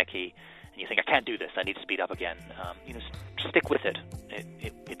feel panicky. and you think, I can't do this, I need to speed up again, stick with it.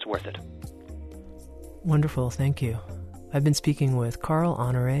 It's worth it. Wonderful, thank you. I've been speaking with Carl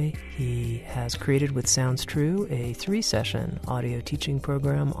Honoré. He has created with Sounds True a 3-session audio teaching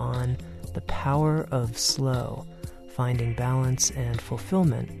program on the power of slow, finding balance and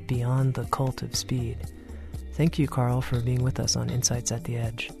fulfillment beyond the cult of speed. Thank you, Carl, for being with us on Insights at the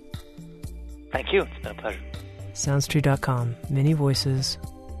Edge. Thank you. It's been a pleasure. SoundsTrue.com. Many voices,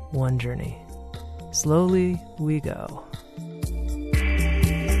 one journey. Slowly we go.